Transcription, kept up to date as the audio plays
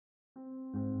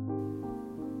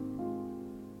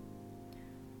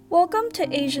Welcome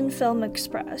to Asian Film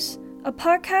Express, a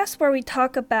podcast where we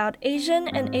talk about Asian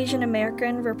and Asian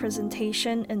American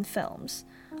representation in films,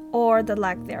 or the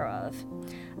lack thereof.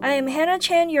 I am Hannah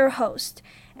Chan, your host,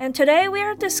 and today we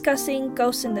are discussing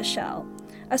Ghost in the Shell,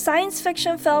 a science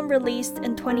fiction film released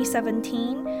in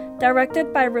 2017,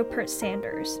 directed by Rupert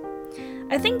Sanders.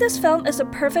 I think this film is a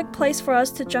perfect place for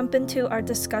us to jump into our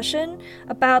discussion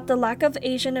about the lack of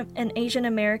Asian and Asian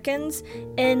Americans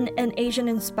in an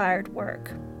Asian-inspired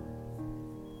work.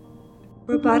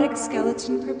 Robotic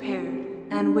skeleton prepared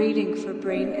and waiting for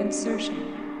brain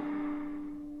insertion.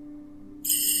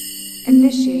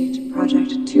 Initiate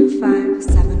Project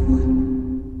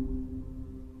 2571.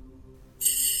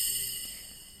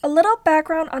 A little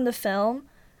background on the film.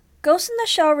 Ghost in the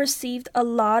Shell received a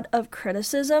lot of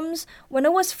criticisms when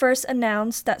it was first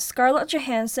announced that Scarlett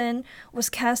Johansson was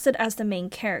casted as the main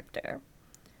character.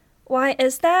 Why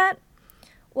is that?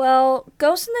 Well,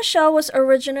 Ghost in the Shell was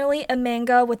originally a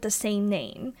manga with the same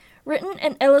name, written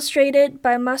and illustrated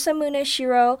by Masamune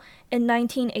Shirow in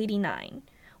 1989,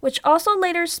 which also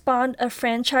later spawned a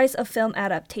franchise of film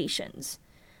adaptations.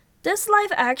 This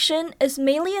live action is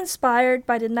mainly inspired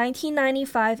by the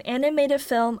 1995 animated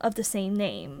film of the same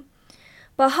name.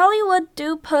 But Hollywood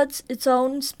puts its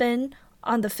own spin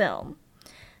on the film.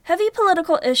 Heavy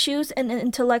political issues and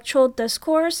intellectual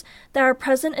discourse that are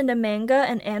present in the manga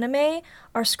and anime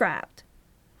are scrapped.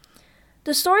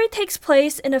 The story takes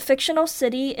place in a fictional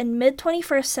city in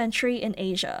mid-21st century in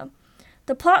Asia.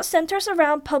 The plot centers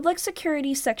around Public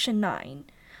Security Section 9,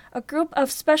 a group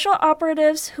of special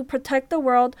operatives who protect the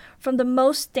world from the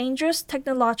most dangerous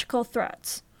technological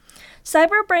threats.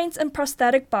 Cyberbrains and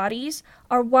prosthetic bodies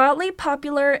are wildly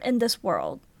popular in this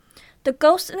world. The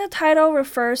ghost in the title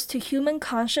refers to human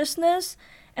consciousness,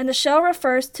 and the shell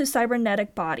refers to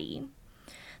cybernetic body.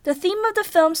 The theme of the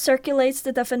film circulates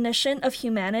the definition of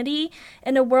humanity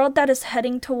in a world that is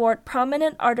heading toward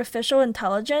prominent artificial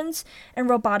intelligence and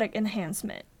robotic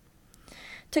enhancement.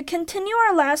 To continue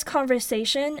our last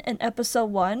conversation in episode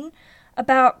 1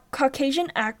 about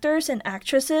Caucasian actors and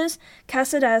actresses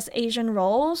casted as Asian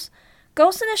roles,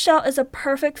 Ghost in the Shell is a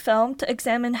perfect film to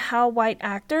examine how white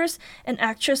actors and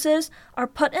actresses are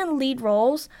put in lead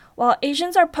roles while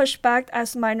Asians are pushed back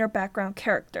as minor background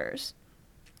characters.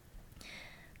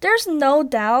 There's no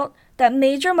doubt that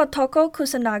Major Motoko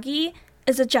Kusanagi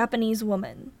is a Japanese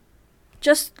woman.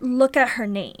 Just look at her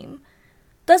name.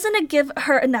 Doesn't it give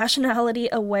her nationality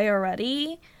away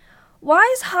already?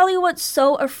 Why is Hollywood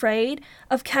so afraid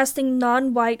of casting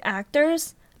non-white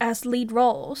actors as lead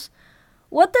roles?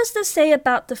 What does this say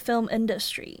about the film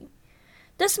industry?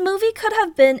 This movie could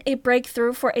have been a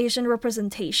breakthrough for Asian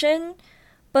representation,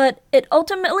 but it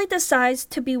ultimately decides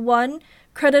to be one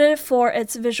credited for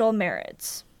its visual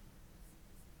merits.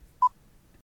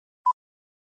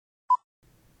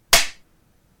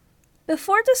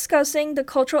 Before discussing the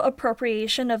cultural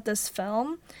appropriation of this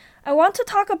film, I want to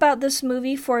talk about this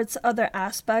movie for its other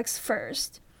aspects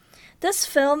first. This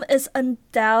film is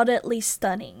undoubtedly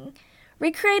stunning,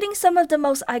 recreating some of the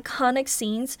most iconic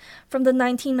scenes from the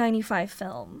 1995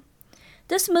 film.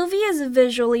 This movie is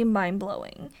visually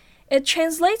mind-blowing. It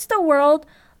translates the world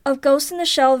of Ghost in the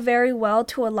Shell very well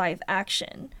to a live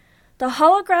action. The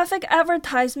holographic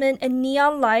advertisement and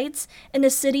neon lights in the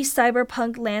city's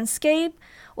cyberpunk landscape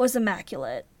was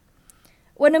immaculate.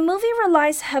 When a movie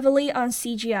relies heavily on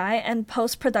CGI and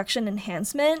post-production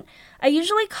enhancement, I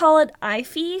usually call it eye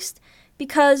feast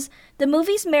because the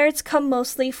movie's merits come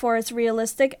mostly for its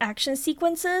realistic action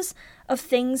sequences of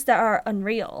things that are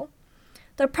unreal.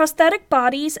 The prosthetic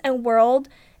bodies and world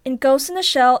in Ghost in the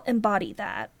Shell embody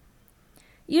that.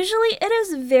 Usually it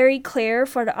is very clear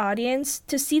for the audience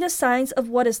to see the signs of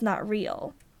what is not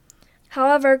real.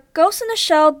 However, Ghost in the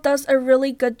Shell does a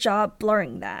really good job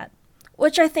blurring that,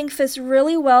 which I think fits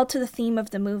really well to the theme of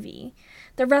the movie,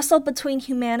 the wrestle between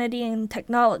humanity and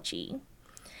technology.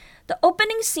 The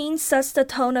opening scene sets the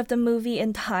tone of the movie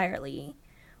entirely.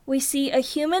 We see a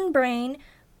human brain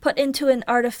put into an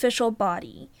artificial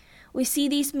body. We see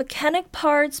these mechanic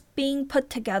parts being put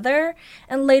together,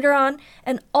 and later on,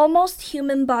 an almost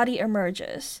human body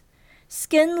emerges,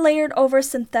 skin layered over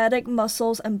synthetic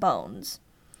muscles and bones.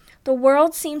 The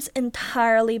world seems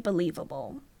entirely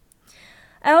believable.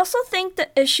 I also think the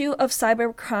issue of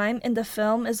cybercrime in the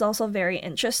film is also very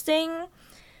interesting.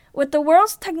 With the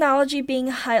world's technology being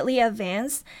highly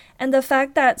advanced and the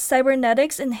fact that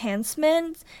cybernetics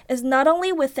enhancement is not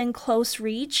only within close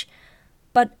reach,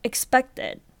 but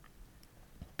expected.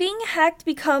 Being hacked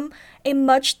become a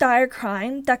much dire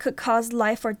crime that could cause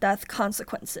life or death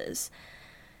consequences.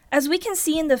 As we can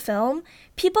see in the film,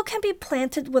 people can be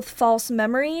planted with false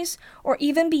memories or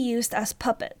even be used as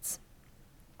puppets.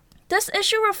 This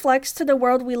issue reflects to the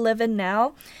world we live in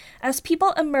now as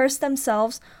people immerse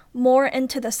themselves more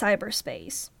into the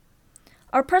cyberspace.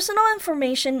 Our personal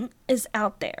information is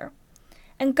out there,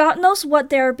 and God knows what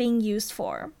they are being used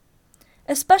for.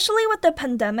 Especially with the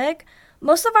pandemic,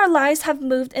 most of our lives have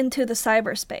moved into the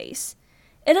cyberspace.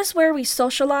 It is where we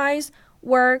socialize,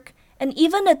 work, and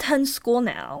even attend school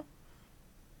now.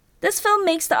 This film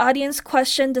makes the audience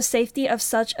question the safety of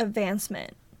such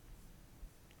advancement.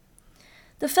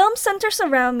 The film centers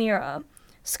around Mira,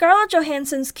 Scarlett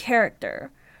Johansson's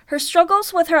character, her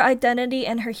struggles with her identity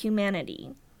and her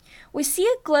humanity. We see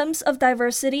a glimpse of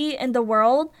diversity in the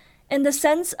world in the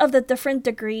sense of the different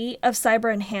degree of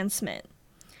cyber enhancement.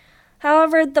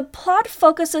 However, the plot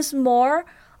focuses more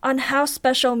on how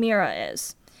special Mira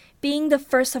is, being the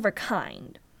first of her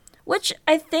kind, which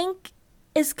I think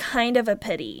is kind of a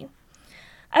pity.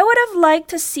 I would have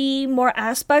liked to see more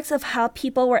aspects of how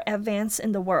people were advanced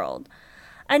in the world.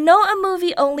 I know a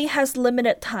movie only has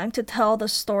limited time to tell the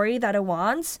story that it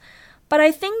wants, but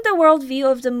I think the worldview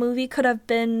of the movie could have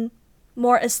been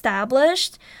more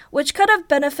established, which could have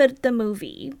benefited the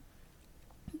movie.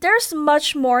 There's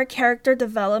much more character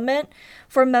development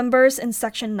for members in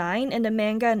Section 9 in the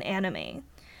manga and anime.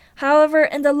 However,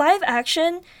 in the live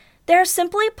action, they are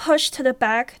simply pushed to the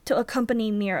back to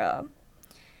accompany Mira.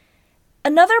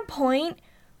 Another point,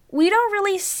 we don't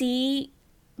really see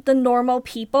the normal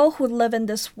people who live in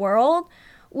this world,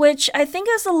 which I think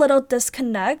is a little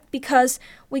disconnect because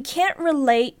we can't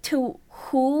relate to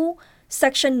who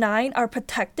Section 9 are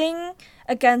protecting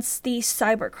against the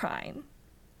cybercrime.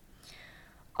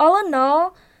 All in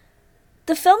all,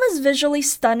 the film is visually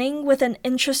stunning with an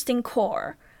interesting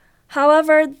core.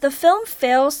 However, the film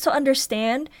fails to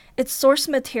understand its source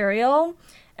material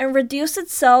and reduce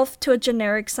itself to a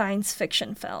generic science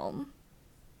fiction film.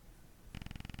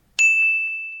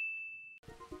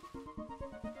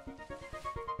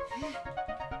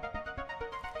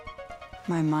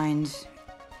 My mind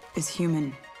is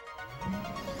human.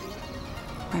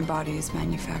 My body is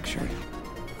manufactured.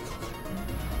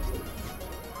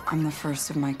 I'm the first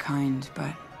of my kind,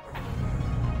 but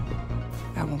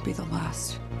that won't be the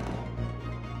last.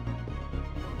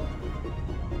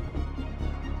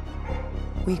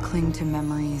 We cling to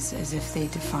memories as if they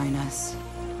define us.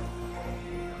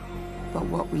 But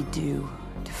what we do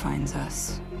defines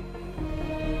us.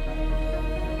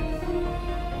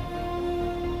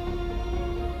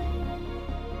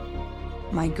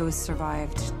 My ghost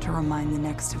survived to remind the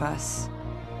next of us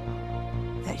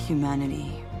that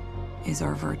humanity is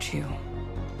our virtue.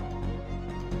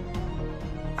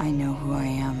 I know who I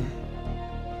am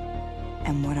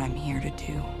and what I'm here to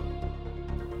do.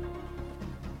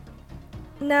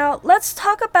 Now, let's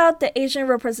talk about the Asian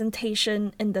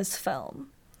representation in this film.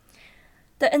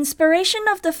 The inspiration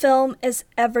of the film is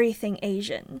everything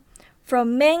Asian,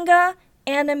 from manga,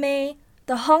 anime,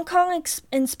 the Hong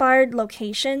Kong-inspired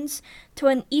locations, to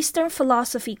an Eastern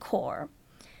philosophy core.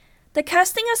 The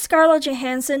casting of Scarlett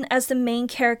Johansson as the main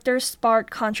character sparked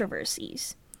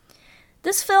controversies.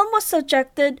 This film was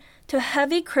subjected to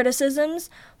heavy criticisms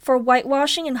for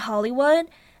whitewashing in Hollywood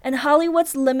and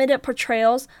Hollywood's limited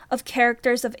portrayals of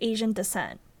characters of Asian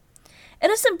descent. It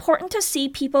is important to see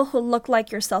people who look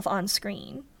like yourself on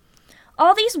screen.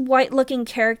 All these white-looking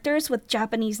characters with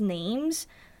Japanese names,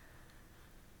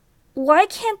 why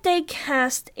can't they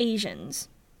cast Asians?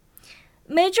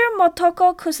 Major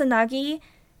Motoko Kusanagi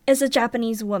is a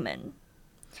Japanese woman.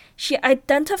 She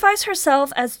identifies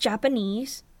herself as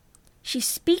Japanese, she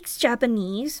speaks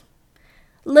Japanese,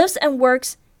 lives and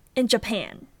works in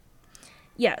Japan.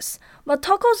 Yes,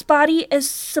 Motoko's body is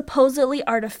supposedly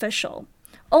artificial.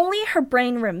 Only her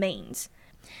brain remains.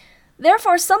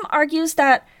 Therefore, some argues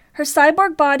that her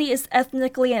cyborg body is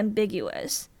ethnically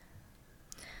ambiguous.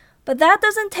 But that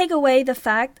doesn't take away the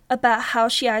fact about how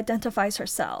she identifies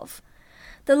herself.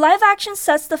 The live action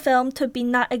sets the film to be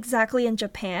not exactly in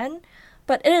Japan,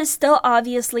 but it is still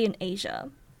obviously in Asia.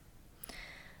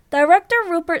 Director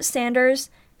Rupert Sanders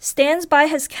stands by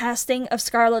his casting of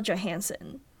Scarlett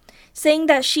Johansson, saying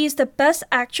that she is the best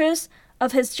actress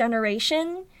of his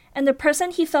generation and the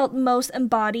person he felt most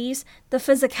embodies the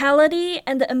physicality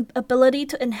and the ability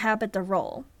to inhabit the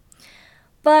role.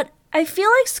 But I feel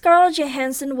like Scarlett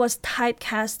Johansson was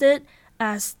typecasted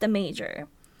as the Major.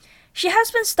 She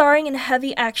has been starring in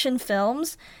heavy action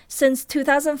films since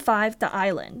 2005 The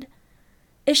Island.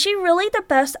 Is she really the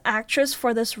best actress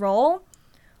for this role?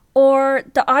 Or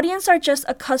the audience are just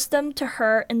accustomed to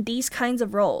her in these kinds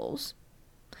of roles?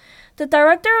 The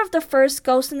director of the first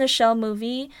Ghost in the Shell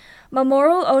movie,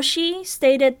 Mamoru Oshii,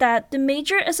 stated that the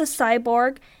Major is a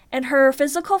cyborg and her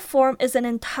physical form is an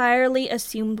entirely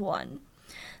assumed one.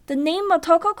 the name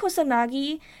Motoko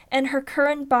Kusanagi and her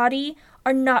current body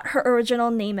are not her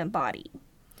original name and body.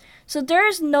 So there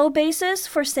is no basis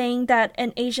for saying that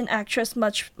an Asian actress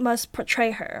must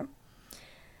portray her.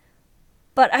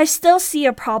 But I still see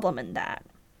a problem in that.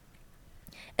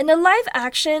 In the live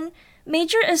action,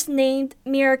 Major is named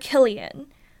Mira Killian,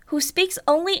 who speaks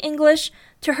only English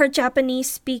to her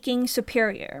Japanese-speaking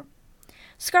superior.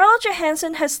 Scarlett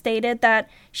Johansson has stated that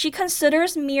she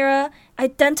considers Mira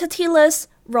identityless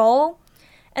role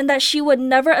and that she would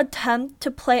never attempt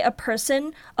to play a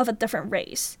person of a different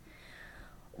race.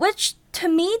 Which to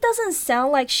me doesn't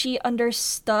sound like she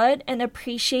understood and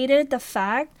appreciated the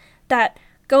fact that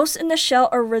Ghost in the Shell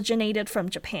originated from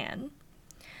Japan.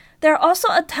 There are also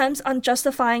attempts on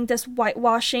justifying this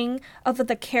whitewashing of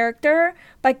the character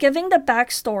by giving the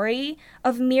backstory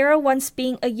of Mira once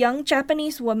being a young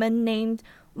Japanese woman named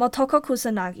Motoko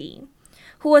Kusanagi,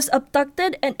 who was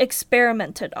abducted and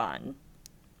experimented on.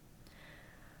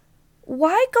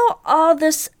 Why go all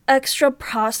this extra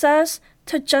process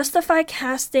to justify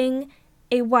casting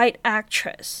a white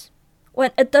actress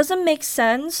when it doesn't make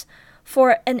sense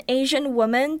for an Asian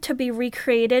woman to be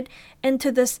recreated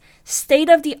into this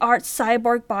state-of-the-art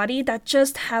cyborg body that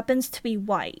just happens to be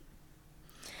white?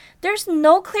 There's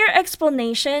no clear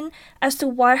explanation as to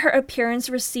why her appearance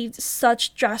received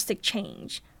such drastic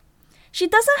change. She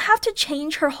doesn't have to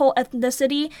change her whole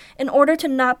ethnicity in order to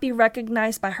not be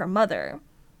recognized by her mother.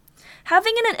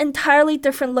 Having an entirely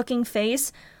different looking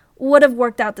face would have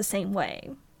worked out the same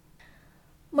way.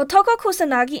 Motoko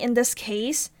Kusanagi in this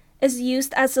case is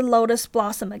used as the lotus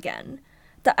blossom again,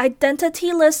 the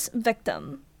identityless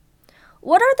victim.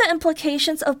 What are the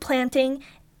implications of planting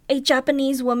a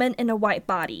Japanese woman in a white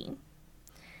body?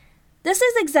 This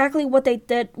is exactly what they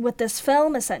did with this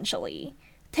film essentially,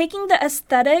 taking the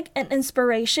aesthetic and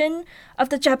inspiration of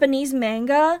the Japanese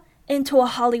manga into a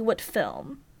Hollywood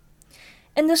film.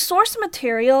 In the source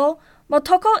material,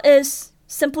 Motoko is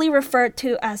simply referred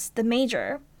to as the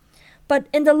Major, but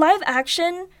in the live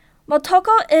action,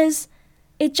 Motoko is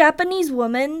a Japanese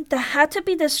woman that had to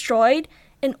be destroyed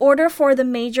in order for the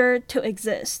Major to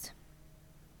exist.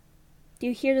 Do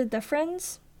you hear the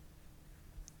difference?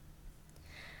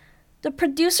 The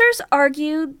producers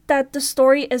argued that the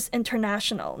story is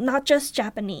international, not just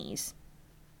Japanese.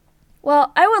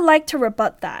 Well, I would like to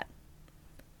rebut that.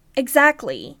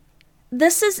 Exactly.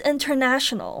 This is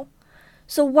international.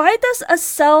 So why does a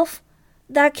self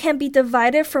that can be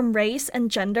divided from race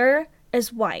and gender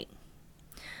is white?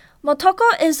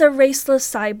 Motoko is a raceless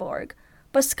cyborg,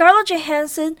 but Scarlett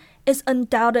Johansson is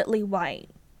undoubtedly white.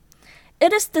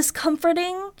 It is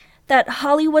discomforting that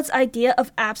Hollywood's idea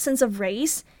of absence of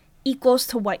race equals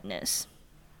to whiteness.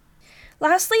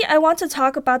 Lastly, I want to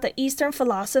talk about the Eastern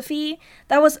philosophy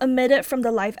that was omitted from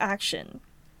the live action.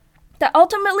 That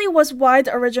ultimately was why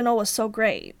the original was so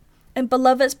great and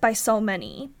beloved by so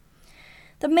many.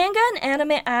 The manga and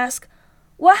anime ask,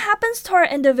 what happens to our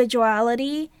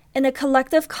individuality in a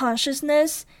collective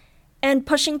consciousness and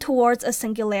pushing towards a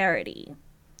singularity?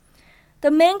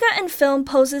 The manga and film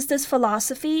poses this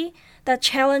philosophy that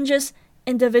challenges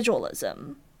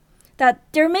individualism, that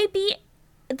there may be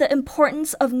the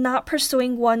importance of not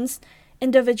pursuing one's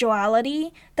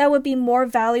individuality that would be more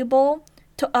valuable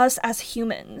to us as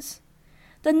humans.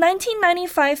 The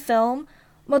 1995 film,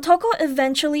 Motoko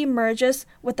eventually merges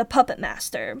with the Puppet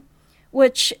Master,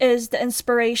 which is the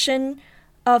inspiration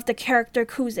of the character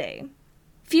Kuze,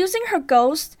 fusing her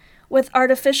ghost with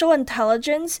artificial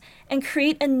intelligence and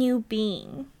create a new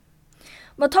being.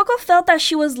 Motoko felt that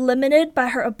she was limited by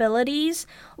her abilities,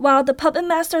 while the Puppet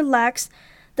Master lacks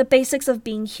the basics of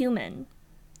being human.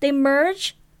 They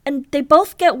merge, and they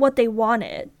both get what they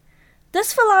wanted.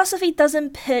 This philosophy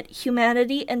doesn't pit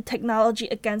humanity and technology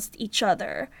against each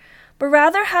other, but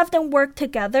rather have them work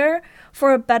together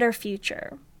for a better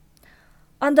future.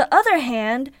 On the other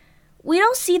hand, we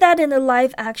don't see that in the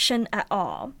live action at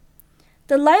all.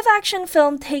 The live action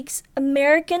film takes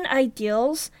American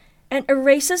ideals and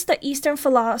erases the Eastern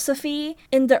philosophy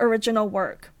in the original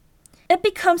work. It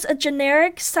becomes a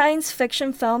generic science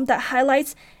fiction film that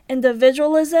highlights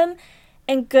individualism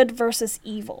and good versus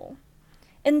evil.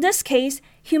 In this case,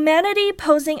 humanity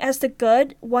posing as the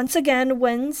good once again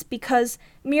wins because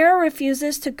Mira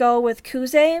refuses to go with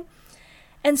Kuze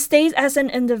and stays as an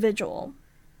individual.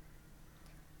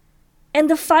 And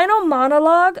the final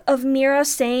monologue of Mira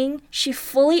saying she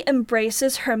fully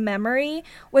embraces her memory,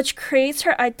 which creates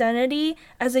her identity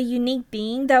as a unique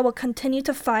being that will continue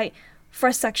to fight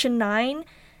for Section 9,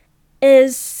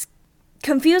 is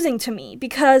confusing to me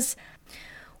because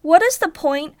what is the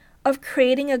point of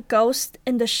creating a ghost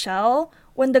in the shell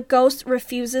when the ghost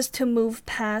refuses to move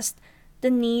past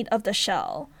the need of the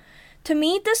shell. To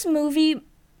me, this movie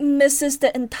misses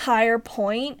the entire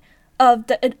point of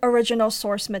the original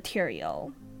source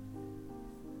material.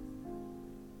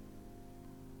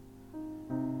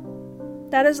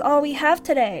 That is all we have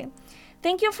today.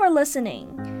 Thank you for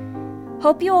listening.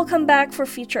 Hope you will come back for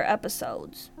future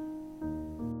episodes.